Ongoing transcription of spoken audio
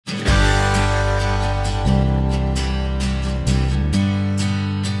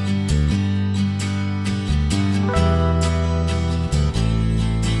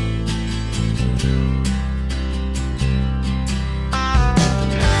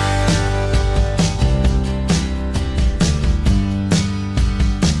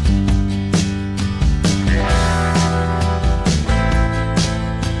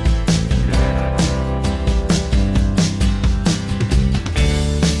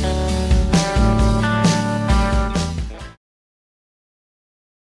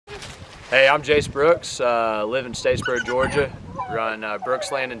Hey, I'm Jase Brooks, live in Statesboro, Georgia, run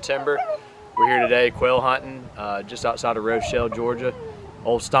Brooks Land and Timber. We're here today quail hunting just outside of Rochelle, Georgia.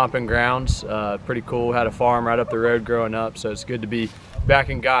 Old stomping grounds, pretty cool. Had a farm right up the road growing up, so it's good to be back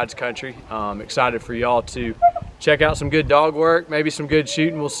in God's country. Excited for y'all to check out some good dog work, maybe some good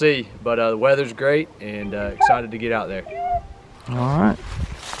shooting, we'll see. But the weather's great and excited to get out there. All right,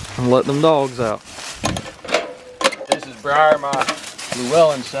 and let them dogs out. This is Briar, my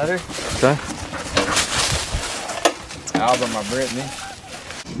Llewellyn setter. Okay. Alba, my Brittany.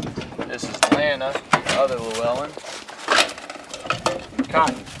 This is Lana, other Llewellyn.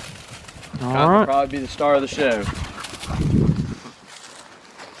 Cotton. All Cotton right. will probably be the star of the show.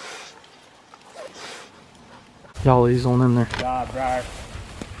 Y'all ease on in there. Good job, Briar.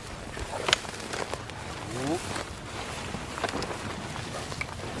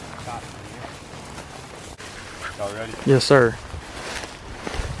 Cotton here. Y'all ready? Yes, sir.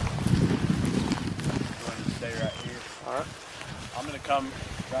 Stay right here. All right. I'm gonna come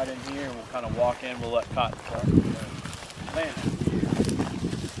right in here and we'll kind of walk in. We'll let Cotton start. Land here.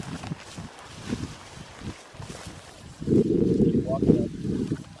 Keep walking up.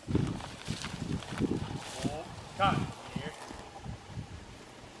 Cotton here.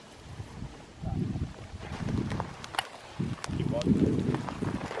 Keep walking up.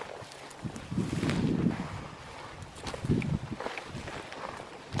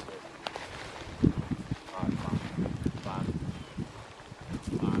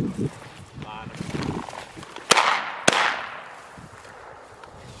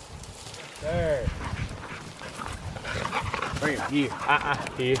 There. Bring it here.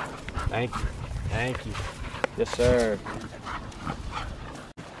 Here. Thank you. Thank you. Yes, sir.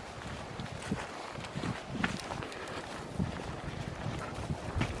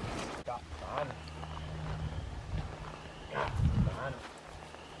 Got behind it. Got behind it.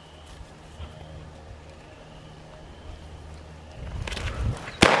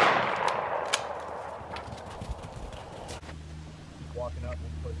 Walking up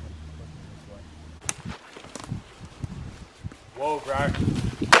and pushing this way. Whoa, Briar.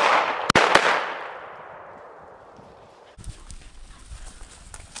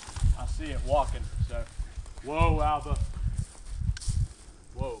 I see it walking, so. Whoa, Alba.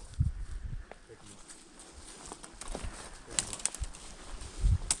 Whoa. Pick him up. Pick him up.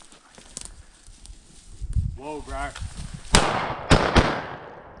 Whoa, Briar.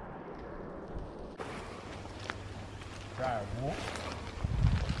 Briar, whoa.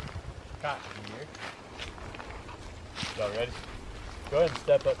 Cotton here. Y'all ready? Go ahead and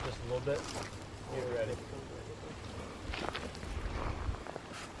step up just a little bit. Get ready.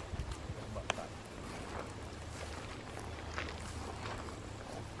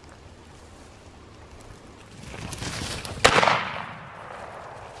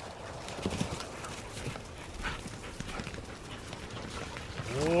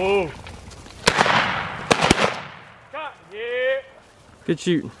 Whoa! Cotton here! Good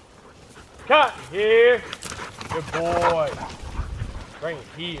shooting. Cotton here! Good boy! Bring it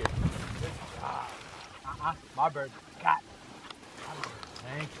here. Good job. My bird's got it.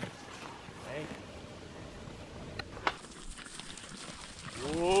 Thank you. Thank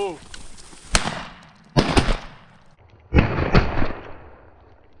you. Whoa.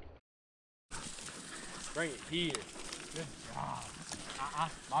 Bring it here. Good job.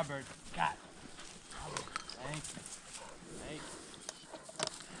 My bird's got it. Thank you. Thank you.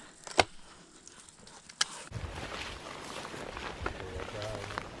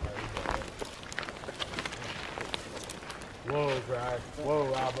 Whoa, Briar.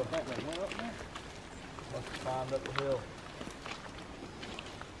 Whoa, Alba. Must have climbed up the hill.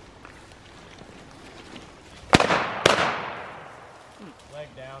 Leg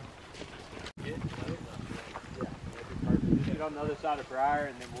down. Get Get on the other side of Briar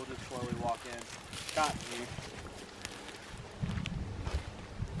and then we'll just slowly walk in. Cotton you.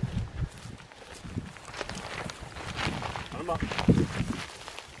 Put him up.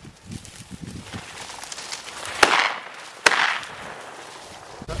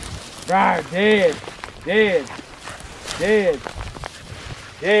 Briar, dead, dead, dead,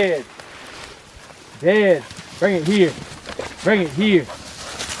 dead, dead. Bring it here. Bring it here.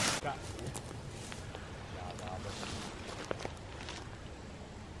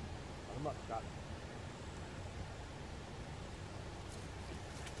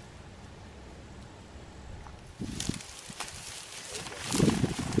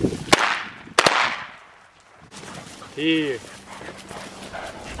 Here.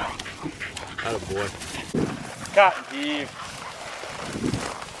 Attaboy. Cotton here.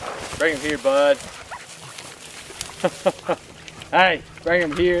 Bring him here, bud. Hey, bring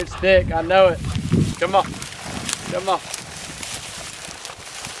him here. It's thick. I know it. Come on. Come on.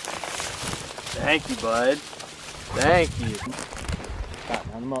 Thank you, bud. Thank you.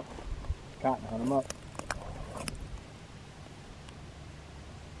 Cotton, hunt him up. Cotton, hunt him up.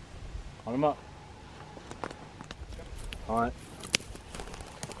 Hunt him up. Hunt.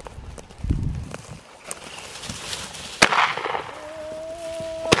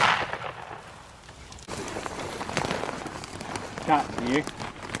 Cotton here.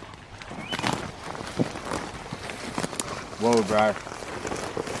 Whoa, Briar.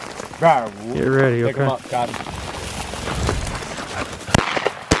 Briar, Get ready, pick okay? him up, Cotton.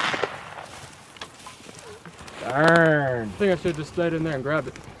 Darn. I think I should have just stayed in there and grabbed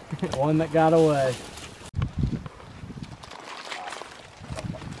it. One that got away.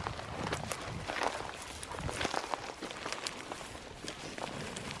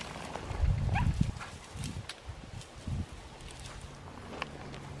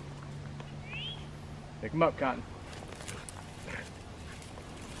 Pick him up, Cotton.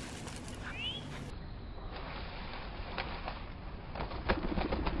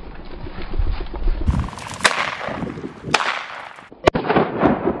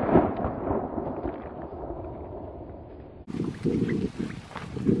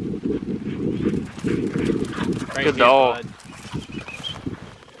 Good dog.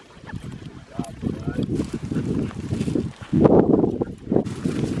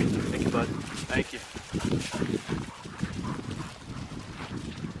 Thank you, bud. Thank you.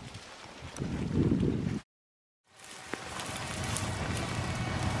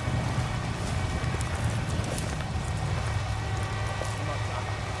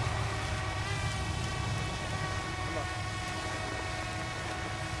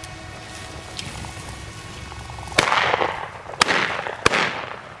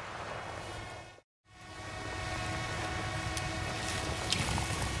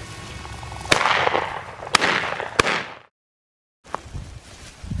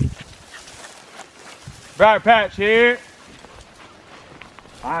 Briar Patch here.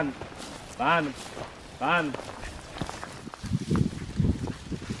 Find him. Find him. Find him.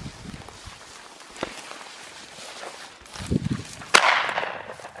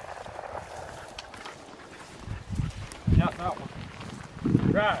 Got that one.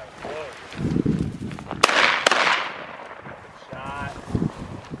 Right. Shot.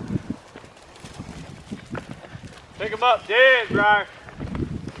 Pick him up dead, Briar.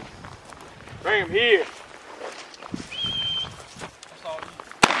 Bring him here.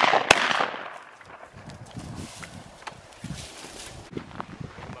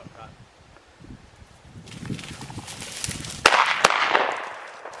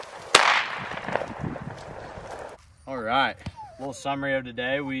 All right, a little summary of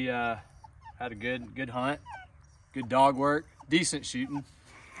today. We had a good hunt, good dog work, decent shooting.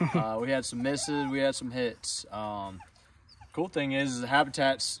 We had some misses, we had some hits. Cool thing is the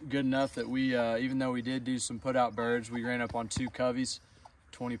habitat's good enough that we, even though we did do some put out birds, we ran up on 2 coveys,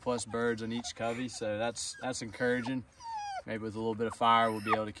 20 plus birds on each covey. So that's encouraging. Maybe with a little bit of fire, we'll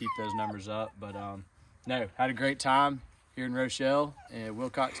be able to keep those numbers up. But no, had a great time here in Rochelle and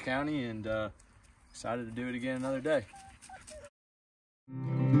Wilcox County, and excited to do it again another day.